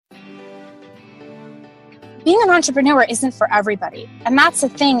being an entrepreneur isn't for everybody. And that's the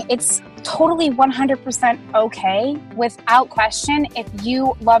thing. It's totally 100% okay, without question, if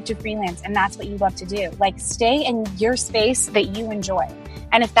you love to freelance and that's what you love to do. Like, stay in your space that you enjoy.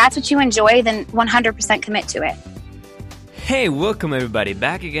 And if that's what you enjoy, then 100% commit to it. Hey, welcome everybody.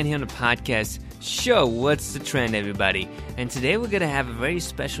 Back again here on the podcast show, What's the Trend, everybody? And today we're going to have a very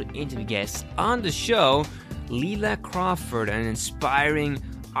special interview guest on the show, Leila Crawford, an inspiring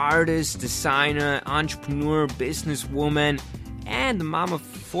artist, designer, entrepreneur, businesswoman, and the mom of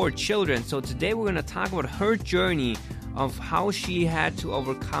 4 children. So today we're going to talk about her journey of how she had to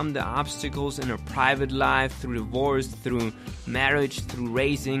overcome the obstacles in her private life, through divorce, through marriage, through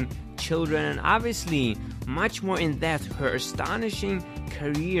raising children, and obviously much more in depth, her astonishing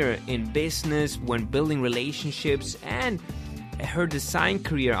career in business when building relationships, and her design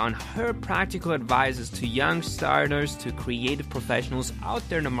career, on her practical advices to young starters, to creative professionals out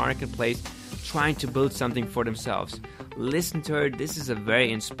there in the marketplace trying to build something for themselves. Listen to her. This is a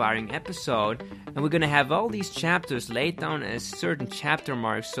very inspiring episode, and we're going to have all these chapters laid down as certain chapter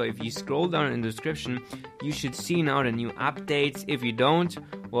marks. So if you scroll down in the description, you should see now the new updates. If you don't,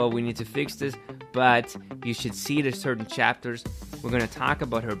 well, we need to fix this, but you should see the certain chapters. We're going to talk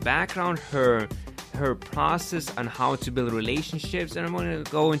about her background, her process on how to build relationships, and I'm going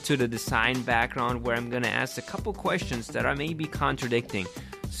to go into the design background, where I'm going to ask a couple questions that are maybe contradicting.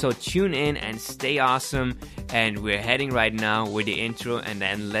 So tune in and stay awesome, and we're heading right now with the intro, and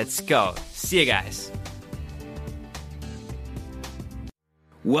then let's go. See you guys.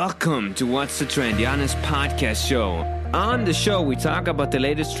 Welcome to What's the Trend, the honest podcast show. On the show, we talk about the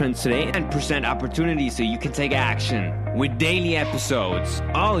latest trends today and present opportunities so you can take action. With daily episodes,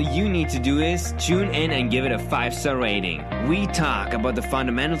 all you need to do is tune in and give it a 5-star rating. We talk about the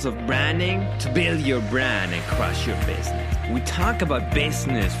fundamentals of branding to build your brand and crush your business. We talk about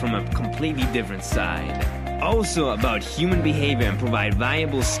business from a completely different side. Also about human behavior, and provide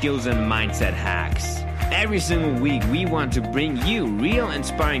valuable skills and mindset hacks. Every single week, we want to bring you real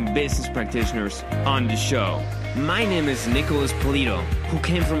inspiring business practitioners on the show. My name is Nicholas Polito, who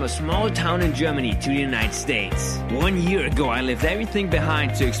came from a small town in Germany to the United States. 1 year ago, I left everything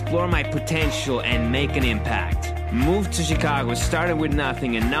behind to explore my potential and make an impact. Moved to Chicago, started with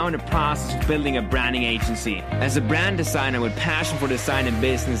nothing, and now in the process of building a branding agency. As a brand designer with passion for design and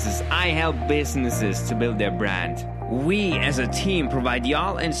businesses, I help businesses to build their brand. We, as a team, provide the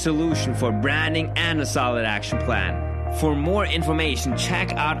all-in solution for branding and a solid action plan. For more information,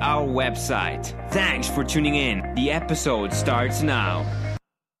 check out our website. Thanks for tuning in. The episode starts now.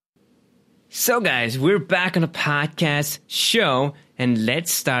 So guys, we're back on the podcast show, and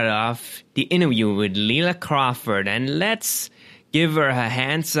let's start off the interview with Leila Crawford, and let's give her a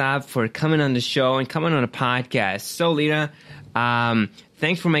hands up for coming on the show and coming on the podcast. So Leila,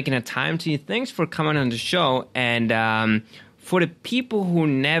 thanks for making a time to you. Thanks for coming on the show, and for the people who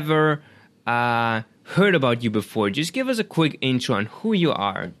never heard about you before, just give us a quick intro on who you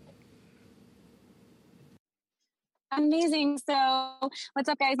are. Amazing. So what's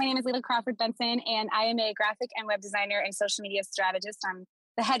up, guys? My name is Leila Crawford Benson, and I am a graphic and web designer and social media strategist. I'm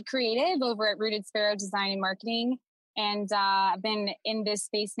the head creative over at Rooted Sparrow Design and Marketing. And I've been in this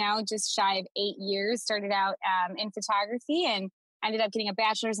space now just shy of 8 years. Started out in photography and ended up getting a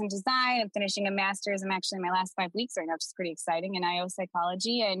bachelor's in design and finishing a master's. I'm actually in my last 5 weeks right now, which is pretty exciting, in IO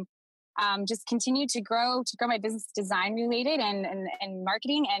psychology. And just continue to grow my business, design related and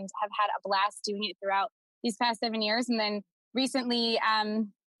marketing, and have had a blast doing it throughout these past 7 years. And then recently,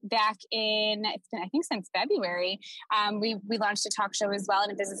 back in, it's been, I think, since February, we launched a talk show as well,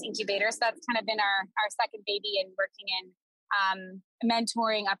 and a business incubator. So that's kind of been our second baby, and working in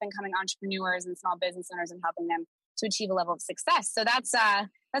mentoring up and coming entrepreneurs and small business owners and helping them to achieve a level of success. So that's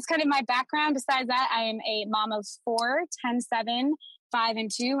kind of my background. Besides that, I am a mom of 4, 10, 7, 5,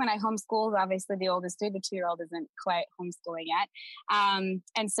 and 2, and I homeschool, obviously the oldest 2. The 2-year-old isn't quite homeschooling yet.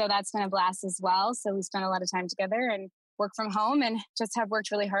 And so that's been a blast as well. So we spent a lot of time together and work from home, and just have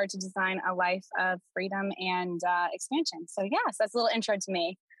worked really hard to design a life of freedom and expansion. So yes, that's a little intro to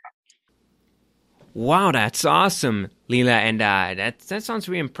me. Wow, that's awesome, Leila. And that sounds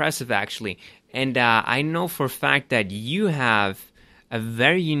really impressive, actually. And I know for a fact that you have a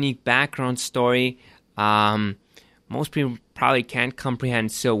very unique background story. Most people probably can't comprehend.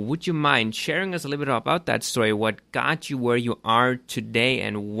 So would you mind sharing us a little bit about that story? What got you where you are today,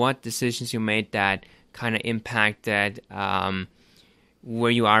 and what decisions you made that kind of impacted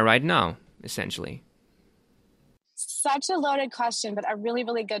where you are right now, essentially? Such a loaded question, but a really,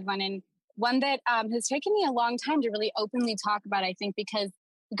 really good one. And one that has taken me a long time to really openly talk about, I think, because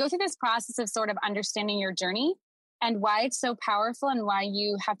you go through this process of sort of understanding your journey. and why it's so powerful and why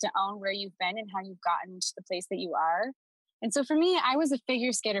you have to own where you've been and how you've gotten to the place that you are. And so for me, I was a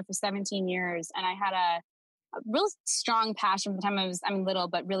figure skater for 17 years and I had a real strong passion from the time I was little,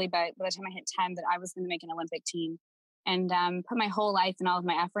 but really by the time I hit 10 that I was going to make an Olympic team, and put my whole life and all of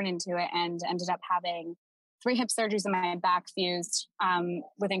my effort into it, and ended up having 3 hip surgeries and my back fused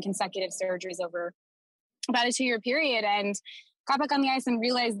within consecutive surgeries over about a 2-year period, and got back on the ice and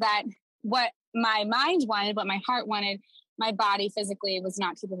realized that what my mind wanted, what my heart wanted, my body physically was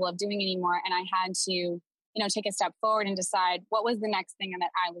not capable of doing anymore. And I had to, take a step forward and decide what was the next thing that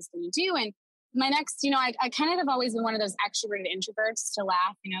I was going to do. And my next, I kind of have always been one of those extroverted introverts to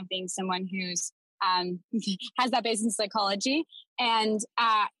laugh, being someone who's has that base in psychology. And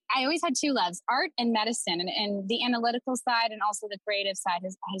I always had 2 loves, art and medicine. And the analytical side and also the creative side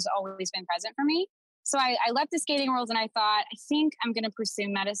has always been present for me. So I left the skating world and I thought, I think I'm going to pursue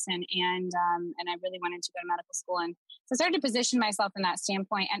medicine. And I really wanted to go to medical school. And so I started to position myself in that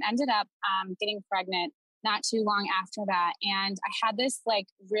standpoint and ended up getting pregnant not too long after that. And I had this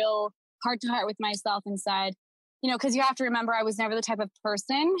real heart to heart with myself and said, because you have to remember, I was never the type of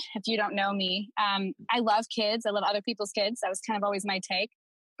person, if you don't know me, I love kids. I love other people's kids. That was kind of always my take.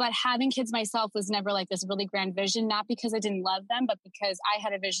 But having kids myself was never this really grand vision, not because I didn't love them, but because I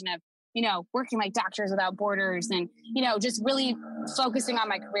had a vision of, working like Doctors Without Borders and, just really focusing on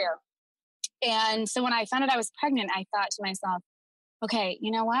my career. And so when I found out I was pregnant, I thought to myself, okay,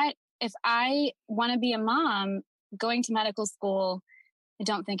 you know what? If I want to be a mom, going to medical school, I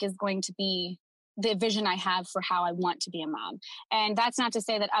don't think is going to be the vision I have for how I want to be a mom. And that's not to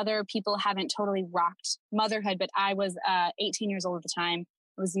say that other people haven't totally rocked motherhood, but I was 18 years old at the time.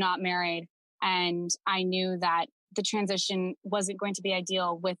 I was not married. And I knew that the transition wasn't going to be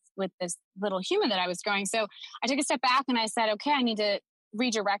ideal with this little human that I was growing. So I took a step back and I said, okay, I need to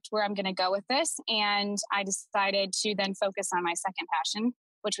redirect where I'm going to go with this. And I decided to then focus on my second passion,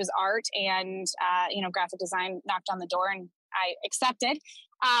 which was art, and, graphic design knocked on the door and I accepted.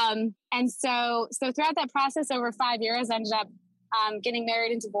 And so throughout that process over 5 years, I ended up getting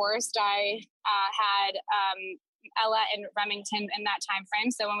married and divorced. I had Ella and Remington in that time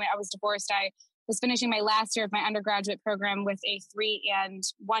frame. So when I was divorced, I was finishing my last year of my undergraduate program with a 3 and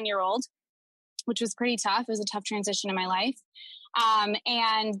 1-year-old, which was pretty tough. It was a tough transition in my life.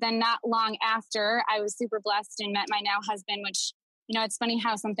 And then not long after, I was super blessed and met my now husband, which, it's funny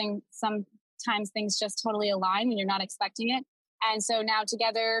how sometimes things just totally align when you're not expecting it. And so now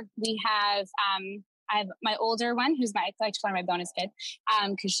together we have, I have my older one, who's I like to call her my bonus kid,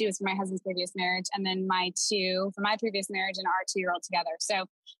 because she was from my husband's previous marriage, and then my 2 from my previous marriage, and our 2-year-old together. So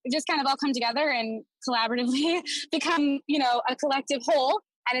we just kind of all come together and collaboratively become, a collective whole.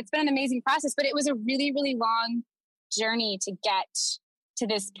 And it's been an amazing process, but it was a really, really long journey to get to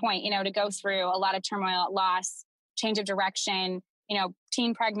this point, to go through a lot of turmoil, loss, change of direction,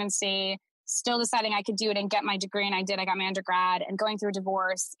 teen pregnancy, still deciding I could do it and get my degree. And I did. I got my undergrad, and going through a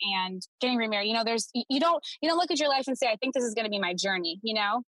divorce and getting remarried. You don't look at your life and say, I think this is going to be my journey,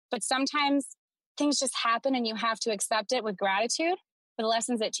 but sometimes things just happen and you have to accept it with gratitude for the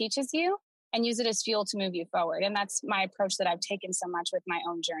lessons it teaches you and use it as fuel to move you forward. And that's my approach that I've taken so much with my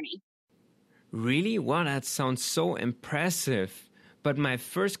own journey. Really? Wow, that sounds so impressive. But my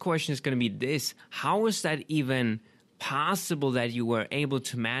first question is going to be this. How is that even possible that you were able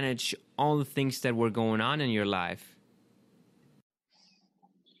to manage all the things that were going on in your life?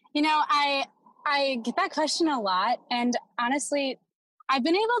 I get that question a lot. And honestly, I've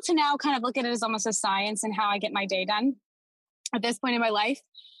been able to now kind of look at it as almost a science and how I get my day done at this point in my life.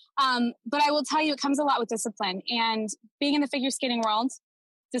 But I will tell you, it comes a lot with discipline. And being in the figure skating world,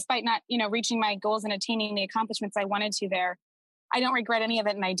 despite not, reaching my goals and attaining the accomplishments I wanted to there, I don't regret any of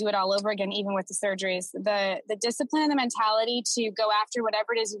it, and I do it all over again, even with the surgeries. The discipline and the mentality to go after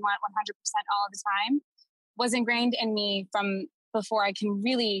whatever it is you want 100% all of the time was ingrained in me from before I can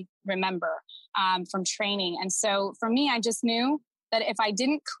really remember, from training. And so for me, I just knew that if I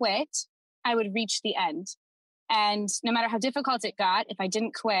didn't quit, I would reach the end. And no matter how difficult it got, if I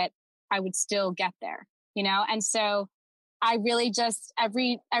didn't quit, I would still get there, And so I really just,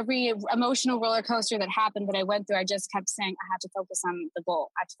 every emotional roller coaster that happened that I went through, I just kept saying, I have to focus on the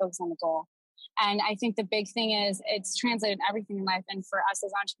goal. I have to focus on the goal. And I think the big thing is it's translated everything in life. And for us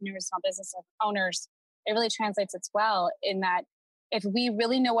as entrepreneurs, small business owners, it really translates as well in that if we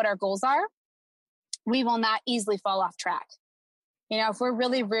really know what our goals are, we will not easily fall off track. If we're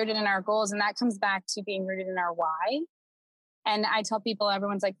really rooted in our goals, and that comes back to being rooted in our why. And I tell people,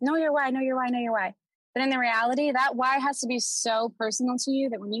 everyone's like, know your why, know your why, know your why. But in the reality, that why has to be so personal to you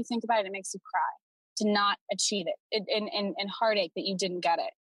that when you think about it, it makes you cry to not achieve it, and heartache that you didn't get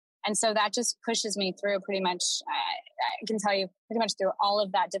it. And so that just pushes me through pretty much, I can tell you pretty much through all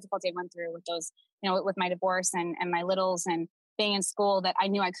of that difficulty I went through with those, with my divorce and my littles and being in school, that I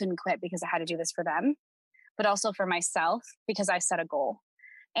knew I couldn't quit because I had to do this for them, but also for myself because I set a goal.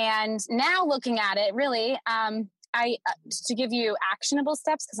 And now looking at it, really, to give you actionable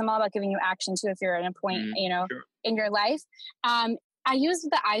steps, because I'm all about giving you action too if you're at a point, Sure. in your life. I use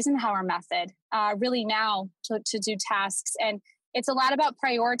the Eisenhower method really now to do tasks. And it's a lot about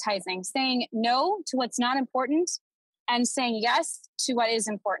prioritizing, saying no to what's not important and saying yes to what is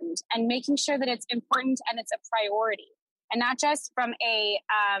important, and making sure that it's important and it's a priority. And not just from a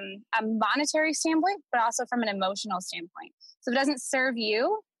monetary standpoint, but also from an emotional standpoint. So if it doesn't serve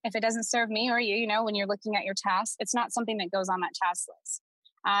you, if it doesn't serve me or you, when you're looking at your tasks, it's not something that goes on that task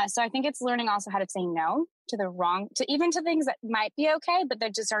list. So I think it's learning also how to say no to even to things that might be okay, but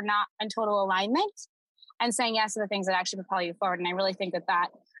that just are not in total alignment, and saying yes to the things that actually propel you forward. And I really think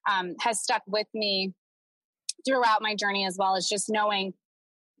that has stuck with me throughout my journey, as well as just knowing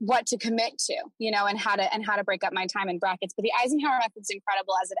what to commit to, and how to break up my time in brackets. But the Eisenhower method is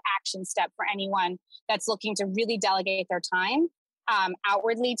incredible as an action step for anyone that's looking to really delegate their time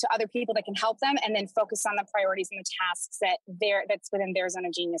outwardly to other people that can help them, and then focus on the priorities and the tasks that's within their zone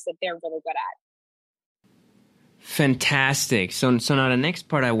of genius that they're really good at. Fantastic. So now the next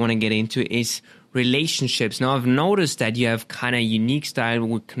part I want to get into is relationships. Now I've noticed that you have kind of unique style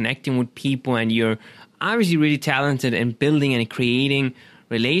with connecting with people, and you're obviously really talented in building and creating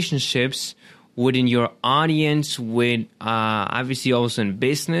relationships within your audience, with obviously also in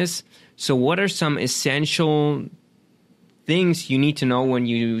business. So what are some essential things you need to know when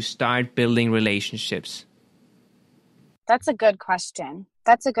you start building relationships? That's a good question.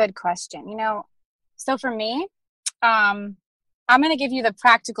 So for me, I'm going to give you the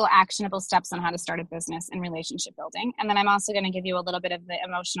practical, actionable steps on how to start a business and relationship building. And then I'm also going to give you a little bit of the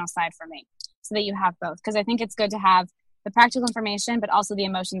emotional side for me, so that you have both. Because I think it's good to have the practical information, but also the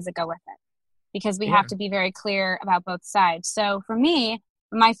emotions that go with it, because we have to be very clear about both sides. So for me,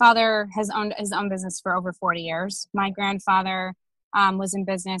 my father has owned his own business for over 40 years. My grandfather was in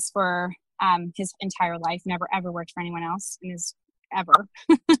business for his entire life, never ever worked for anyone else in his ever.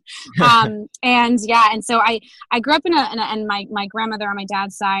 And so I grew up and my grandmother on my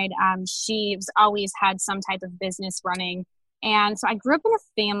dad's side, she's always had some type of business running. And so I grew up in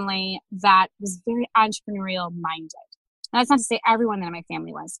a family that was very entrepreneurial minded. Now, that's not to say everyone in my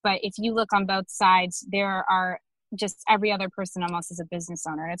family was, but if you look on both sides, there are just every other person almost is a business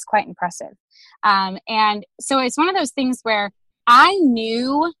owner. It's quite impressive. And so it's one of those things where I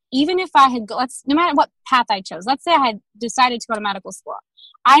knew, even if I had, no matter what path I chose, let's say I had decided to go to medical school,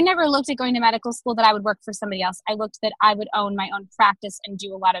 I never looked at going to medical school that I would work for somebody else. I looked that I would own my own practice and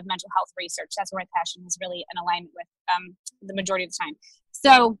do a lot of mental health research. That's where my passion was really in alignment with the majority of the time.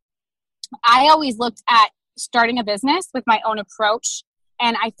 So I always looked at starting a business with my own approach.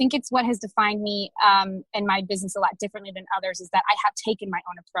 And I think it's what has defined me and my business a lot differently than others, is that I have taken my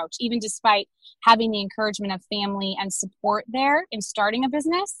own approach, even despite having the encouragement of family and support there in starting a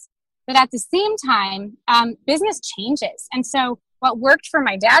business. But at the same time, business changes. And so what worked for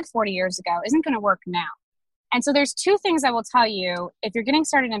my dad 40 years ago isn't going to work now. And so there's two things I will tell you if you're getting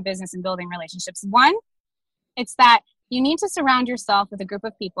started in business and building relationships. One, it's that you need to surround yourself with a group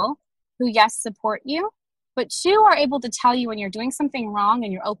of people who, yes, support you, but two, are able to tell you when you're doing something wrong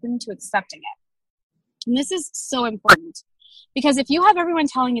and you're open to accepting it. And this is so important, because if you have everyone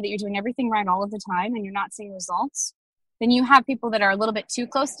telling you that you're doing everything right all of the time and you're not seeing results, then you have people that are a little bit too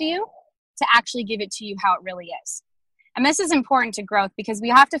close to you to actually give it to you how it really is. And this is important to growth, because we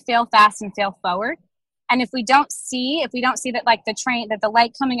have to fail fast and fail forward. And if we don't see that, like the train, that the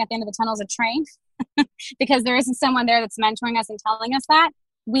light coming at the end of the tunnel is a train, because there isn't someone there that's mentoring us and telling us that,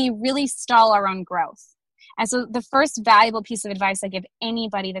 we really stall our own growth. And so the first valuable piece of advice I give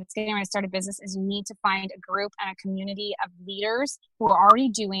anybody that's getting ready to start a business is you need to find a group and a community of leaders who are already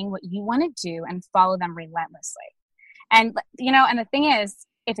doing what you want to do and follow them relentlessly. And, and the thing is,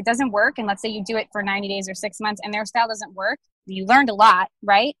 if it doesn't work, and let's say you do it for 90 days or 6 months and their style doesn't work, you learned a lot,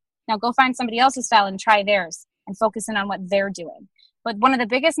 right? Now go find somebody else's style and try theirs and focus in on what they're doing. But one of the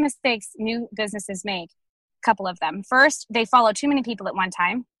biggest mistakes new businesses make, a couple of them. First, they follow too many people at one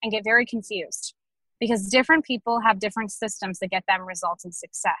time and get very confused, because different people have different systems that get them results and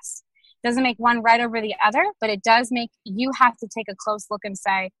success. It doesn't make one right over the other, but it does make you have to take a close look and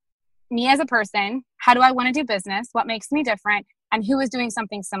say, me as a person, how do I want to do business? What makes me different? And who is doing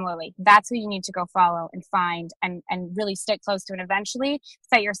something similarly? That's who you need to go follow and find and really stick close to, and eventually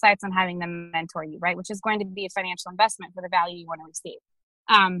set your sights on having them mentor you, right? Which is going to be a financial investment for the value you want to receive.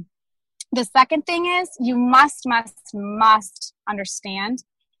 The second thing is you must understand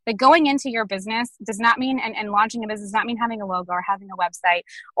That going into your business does not mean, and launching a business does not mean having a logo or having a website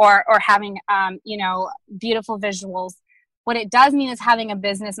or having, beautiful visuals. What it does mean is having a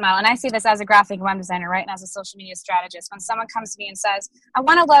business model. And I say this as a graphic web designer, right? And as a social media strategist. When someone comes to me and says, I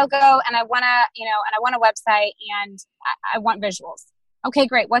want a logo and I want and I want a website and I want visuals. Okay,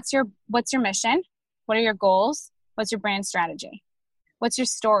 great. What's your mission? What are your goals? What's your brand strategy? What's your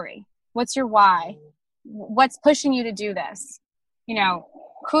story? What's your why? What's pushing you to do this?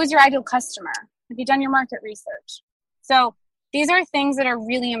 Who's your ideal customer? Have you done your market research? So these are things that are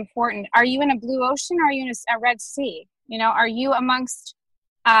really important. Are you in a blue ocean or are you in a red sea? Are you amongst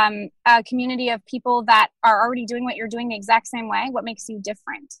a community of people that are already doing what you're doing the exact same way? What makes you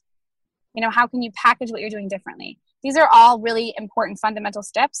different? How can you package what you're doing differently? These are all really important fundamental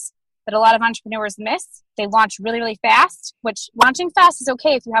steps that a lot of entrepreneurs miss. They launch really, really fast, which launching fast is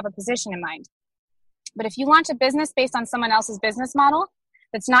okay if you have a position in mind. But if you launch a business based on someone else's business model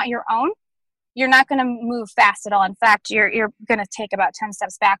that's not your own, you're not going to move fast at all. In fact, you're going to take about 10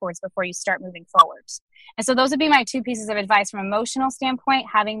 steps backwards before you start moving forwards. And so those would be my 2 pieces of advice from an emotional standpoint,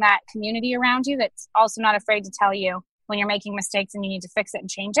 having that community around you that's also not afraid to tell you when you're making mistakes and you need to fix it and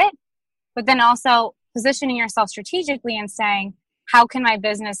change it. But then also positioning yourself strategically and saying, how can my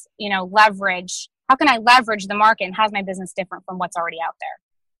business, how can I leverage the market and how's my business different from what's already out there?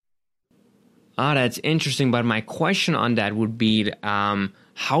 That's interesting. But my question on that would be,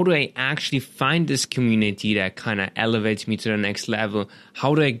 how do I actually find this community that kind of elevates me to the next level?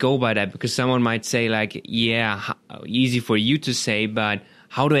 How do I go by that? Because someone might say easy for you to say, but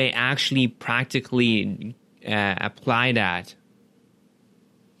how do I actually practically apply that?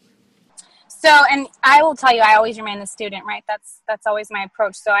 So, and I will tell you, I always remain the student, right? That's always my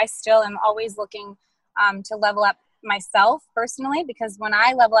approach. So I still am always looking to level up myself personally, because when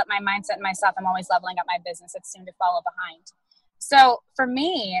I level up my mindset and myself, I'm always leveling up my business. It's soon to follow behind. So for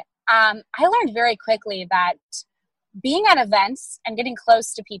me, I learned very quickly that being at events and getting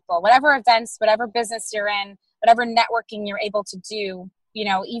close to people, whatever events, whatever business you're in, whatever networking you're able to do,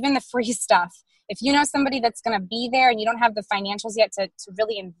 even the free stuff, if you know somebody that's going to be there and you don't have the financials yet to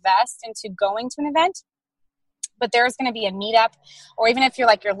really invest into going to an event, but there's going to be a meetup, or even if you're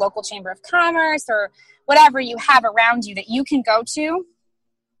like your local chamber of commerce or whatever you have around you that you can go to,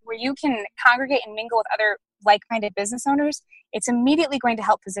 where you can congregate and mingle with other like-minded business owners, it's immediately going to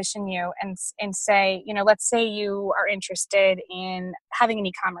help position you and say, let's say you are interested in having an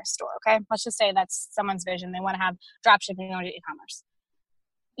e-commerce store, okay? Let's just say that's someone's vision. They want to have drop shipping or e-commerce.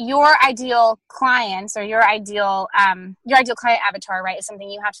 Your ideal clients or your ideal client avatar, right, is something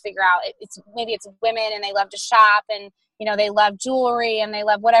you have to figure out. Maybe it's women and they love to shop and, they love jewelry and they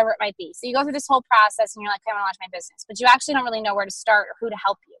love whatever it might be. So you go through this whole process and you're like, I want to launch my business, but you actually don't really know where to start or who to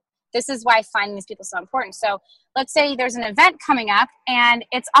help you. This is why finding these people is so important. So let's say there's an event coming up and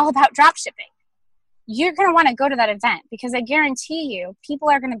it's all about drop shipping. You're going to want to go to that event because I guarantee you people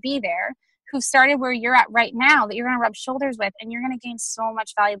are going to be there who started where you're at right now that you're going to rub shoulders with, and you're going to gain so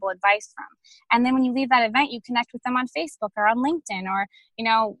much valuable advice from. And then when you leave that event, you connect with them on Facebook or on LinkedIn or,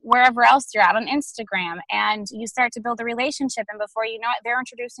 wherever else you're at, on Instagram, and you start to build a relationship. And before you know it, they're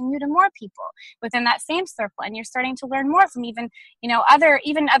introducing you to more people within that same circle. And you're starting to learn more from even other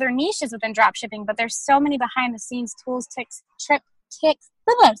niches within dropshipping. But there's so many behind the scenes tools, tips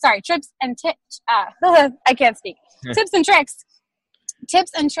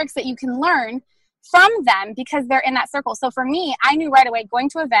and tricks that you can learn from them because they're in that circle. So for me, I knew right away going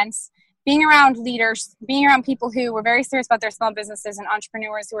to events, being around leaders, being around people who were very serious about their small businesses and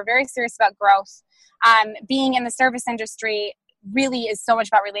entrepreneurs who were very serious about growth, being in the service industry really is so much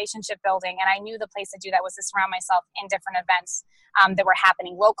about relationship building. And I knew the place to do that was to surround myself in different events that were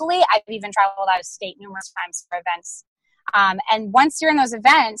happening locally. I've even traveled out of state numerous times for events. And once you're in those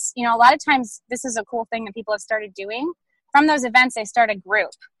events, a lot of times this is a cool thing that people have started doing. From those events, they start a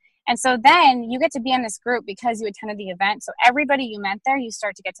group. And so then you get to be in this group because you attended the event. So everybody you met there, you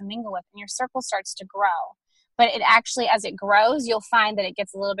start to get to mingle with, and your circle starts to grow. But it actually, as it grows, you'll find that it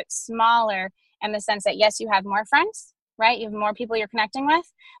gets a little bit smaller in the sense that, yes, you have more friends, right? You have more people you're connecting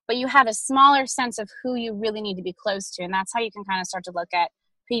with, but you have a smaller sense of who you really need to be close to. And that's how you can kind of start to look at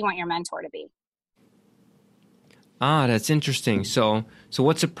who you want your mentor to be. That's interesting. So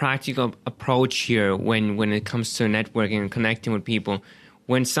what's a practical approach here when it comes to networking and connecting with people?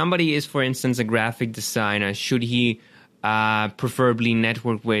 When somebody is, for instance, a graphic designer, should he preferably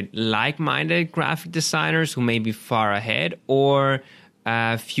network with like-minded graphic designers who may be far ahead, or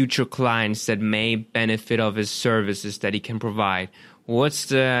future clients that may benefit of his services that he can provide? What's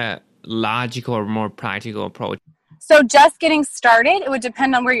the logical or more practical approach? So just getting started, it would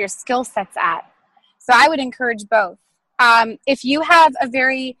depend on where your skill set's at. So I would encourage both. If you have a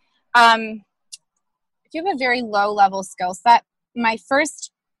very low level skill set, my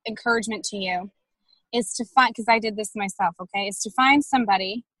first encouragement to you is to find, because I did this myself, okay, is to find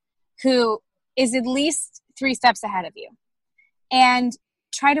somebody who is at least 3 steps ahead of you and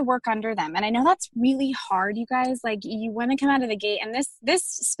try to work under them. And I know that's really hard, you guys. Like, you want to come out of the gate, and this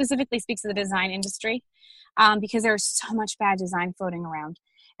specifically speaks to the design industry, because there's so much bad design floating around.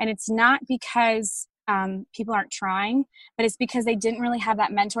 And it's not because people aren't trying, but it's because they didn't really have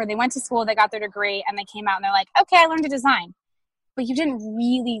that mentor. They went to school, they got their degree, and they came out and they're like, okay, I learned to design. But you didn't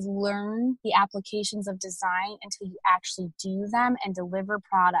really learn the applications of design until you actually do them and deliver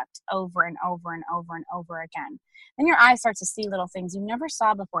product over and over and over and over again. Then your eyes start to see little things you never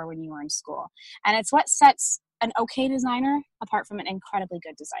saw before when you were in school. And it's what sets an okay designer apart from an incredibly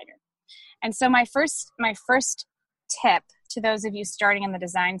good designer. And so my first tip to those of you starting in the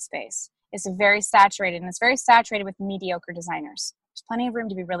design space is very saturated, and it's very saturated with mediocre designers. There's plenty of room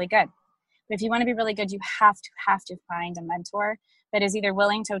to be really good. But if you want to be really good, you have to find a mentor that is either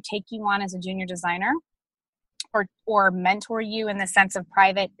willing to take you on as a junior designer or mentor you in the sense of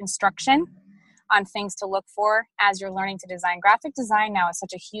private instruction on things to look for as you're learning to design. Graphic design now is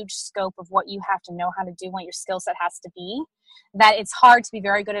such a huge scope of what you have to know how to do, what your skill set has to be, that it's hard to be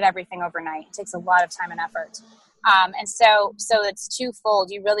very good at everything overnight. It takes a lot of time and effort. And so it's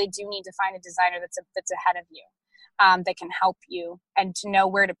twofold. You really do need to find a designer that's ahead of you. That can help you, and to know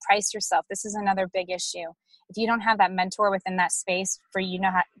where to price yourself. This is another big issue. If you don't have that mentor within that space for you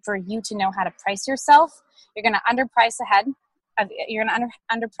to know how to price yourself, you're going to underprice you're going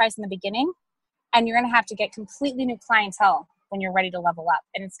to underprice in the beginning, and you're going to have to get completely new clientele when you're ready to level up.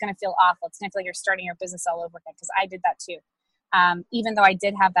 And it's going to feel awful. It's going to feel like you're starting your business all over again, because I did that too. Even though I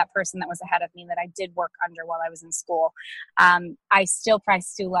did have that person that was ahead of me that I did work under while I was in school, I still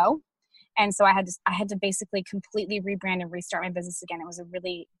priced too low. And so I had to basically completely rebrand and restart my business again. It was a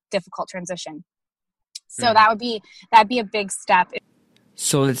really difficult transition. So that'd be a big step.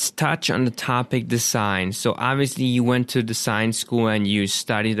 So let's touch on the topic design. So obviously you went to design school and you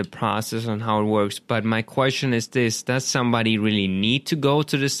studied the process and how it works. But my question is this: does somebody really need to go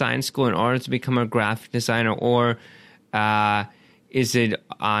to design school in order to become a graphic designer, or is it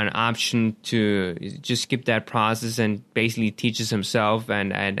an option to just skip that process and basically teach us himself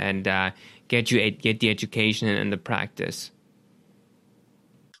and get the education and the practice?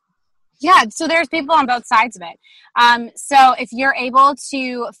 Yeah, so there's people on both sides of it. So if you're able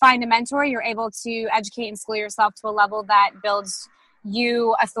to find a mentor, you're able to educate and school yourself to a level that builds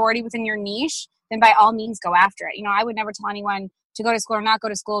you authority within your niche, then by all means go after it. You know, I would never tell anyone to go to school or not go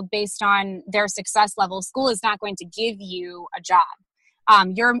to school based on their success level. School is not going to give you a job.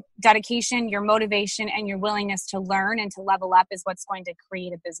 Your dedication, your motivation, and your willingness to learn and to level up is what's going to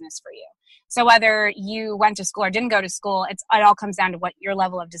create a business for you. So whether you went to school or didn't go to school, it all comes down to what your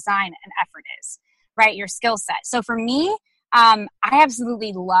level of design and effort is, right? Your skill set. So for me, I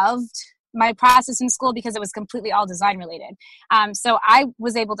absolutely loved my process in school because it was completely all design related. So I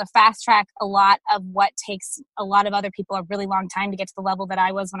was able to fast track a lot of what takes a lot of other people a really long time to get to the level that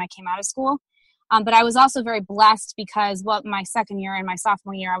I was when I came out of school. But I was also very blessed because my second year and my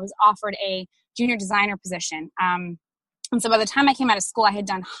sophomore year, I was offered a junior designer position. And so by the time I came out of school, I had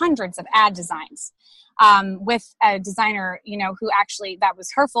done hundreds of ad designs with a designer, who actually, that was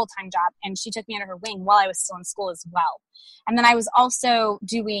her full-time job. And she took me under her wing while I was still in school as well. And then I was also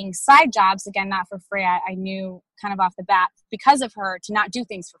doing side jobs, again, not for free. I knew kind of off the bat because of her to not do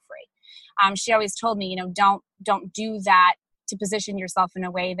things for free. She always told me, don't do that to position yourself in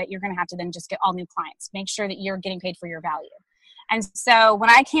a way that you're going to have to then just get all new clients. Make sure that you're getting paid for your value. And so when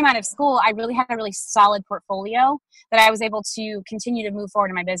I came out of school, I really had a really solid portfolio that I was able to continue to move forward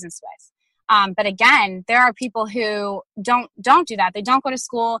in my business with. But again, there are people who don't do that. They don't go to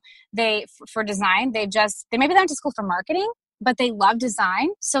school for design. Maybe they went to school for marketing, but they love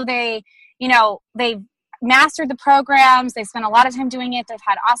design. So they've mastered the programs. They spent a lot of time doing it. They've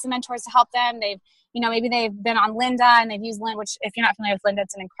had awesome mentors to help them. Maybe they've been on Lynda and they've used Lynda, which if you're not familiar with Lynda,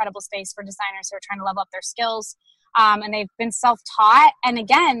 it's an incredible space for designers who are trying to level up their skills. And they've been self-taught. And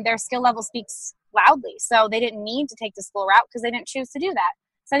again, their skill level speaks loudly. So they didn't need to take the school route because they didn't choose to do that.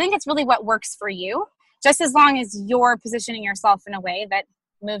 So I think it's really what works for you, just as long as you're positioning yourself in a way that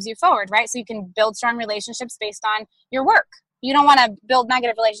moves you forward, right? So you can build strong relationships based on your work. You don't want to build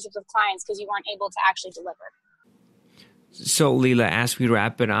negative relationships with clients because you weren't able to actually deliver. So, Leila, as we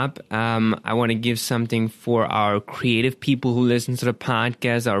wrap it up, I want to give something for our creative people who listen to the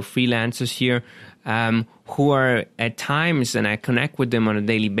podcast, our freelancers here, who are at times, and I connect with them on a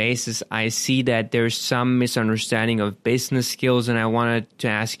daily basis, I see that there's some misunderstanding of business skills, and I wanted to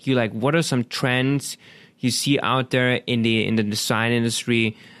ask you, what are some trends you see out there in the design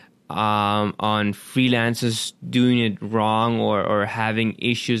industry on freelancers doing it wrong or having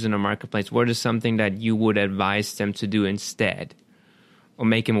issues in the marketplace? What is something that you would advise them to do instead, or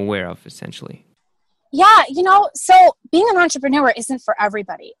make them aware of, essentially? Yeah, so being an entrepreneur isn't for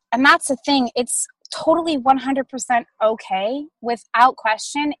everybody. And that's the thing. It's totally 100% okay, without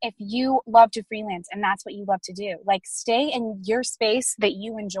question, if you love to freelance and that's what you love to do. Like, stay in your space that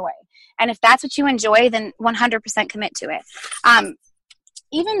you enjoy. And if that's what you enjoy, then 100% commit to it.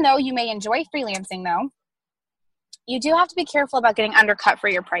 Even though you may enjoy freelancing, though, you do have to be careful about getting undercut for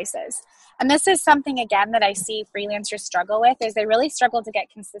your prices. And this is something, again, that I see freelancers struggle with, is they really struggle to get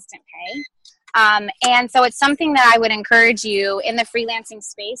consistent pay. And so it's something that I would encourage you in the freelancing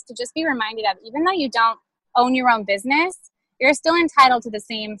space to just be reminded of. Even though you don't own your own business, you're still entitled to the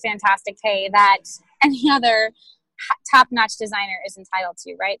same fantastic pay that any other top-notch designer is entitled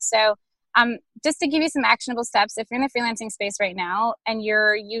to, right? So just to give you some actionable steps, if you're in the freelancing space right now and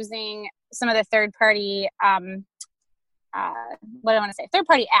you're using some of the third-party,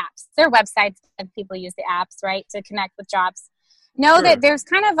 third-party apps, their websites, and people use the apps, right, to connect with jobs. Know Sure. that there's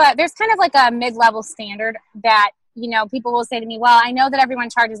kind of like a mid-level standard that, people will say to me, well, I know that everyone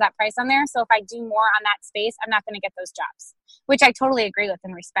charges that price on there, so if I do more on that space, I'm not going to get those jobs, which I totally agree with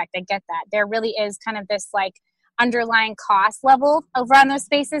and respect. I get that. There really is kind of this like underlying cost level over on those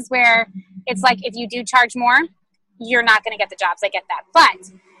spaces where it's like, if you do charge more, you're not going to get the jobs. I get that.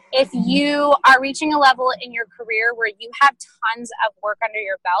 But if you are reaching a level in your career where you have tons of work under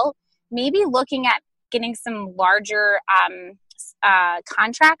your belt, maybe looking at getting some larger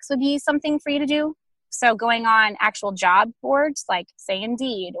contracts would be something for you to do. So going on actual job boards like, say,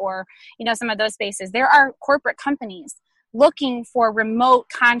 Indeed, or some of those spaces, there are corporate companies looking for remote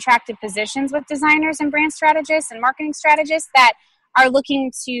contracted positions with designers and brand strategists and marketing strategists that are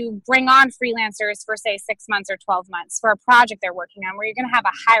looking to bring on freelancers for, say, 6 months or 12 months for a project they're working on, where you're going to have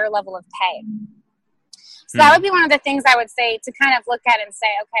a higher level of pay. So that would be one of the things I would say to kind of look at and say,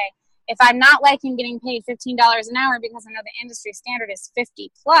 okay, if I'm not liking getting paid $15 an hour because I know the industry standard is $50+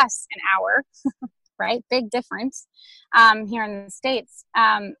 an hour, right? Big difference here in the States.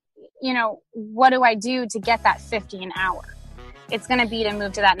 What do I do to get that $50 an hour? It's going to be to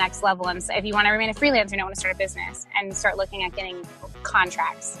move to that next level. And so if you want to remain a freelancer, you don't want to start a business and start looking at getting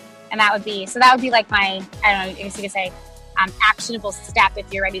contracts. And that would be like my, I don't know, I guess you could say, actionable step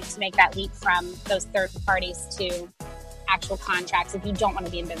if you're ready to make that leap from those third parties to actual contracts if you don't want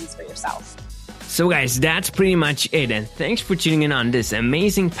to be in business for yourself. So guys, that's pretty much it. And thanks for tuning in on this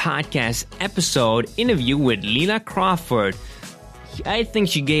amazing podcast episode interview with Lila Crawford. I think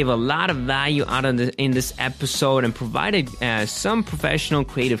she gave a lot of value in this episode and provided some professional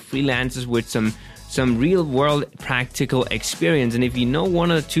creative freelancers with some real world practical experience. And if you know one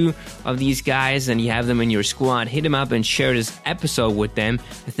or two of these guys and you have them in your squad, hit them up and share this episode with them.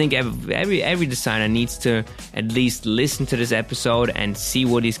 I think every designer needs to at least listen to this episode and see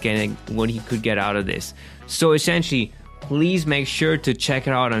what he could get out of this. So essentially, please make sure to check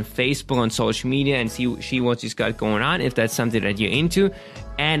it out on Facebook, on social media, and see what she's got going on, if that's something that you're into.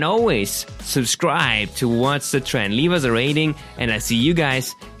 And always subscribe to What's the Trend. Leave us a rating, and I'll see you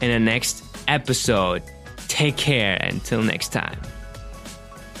guys in the next episode. Take care until next time.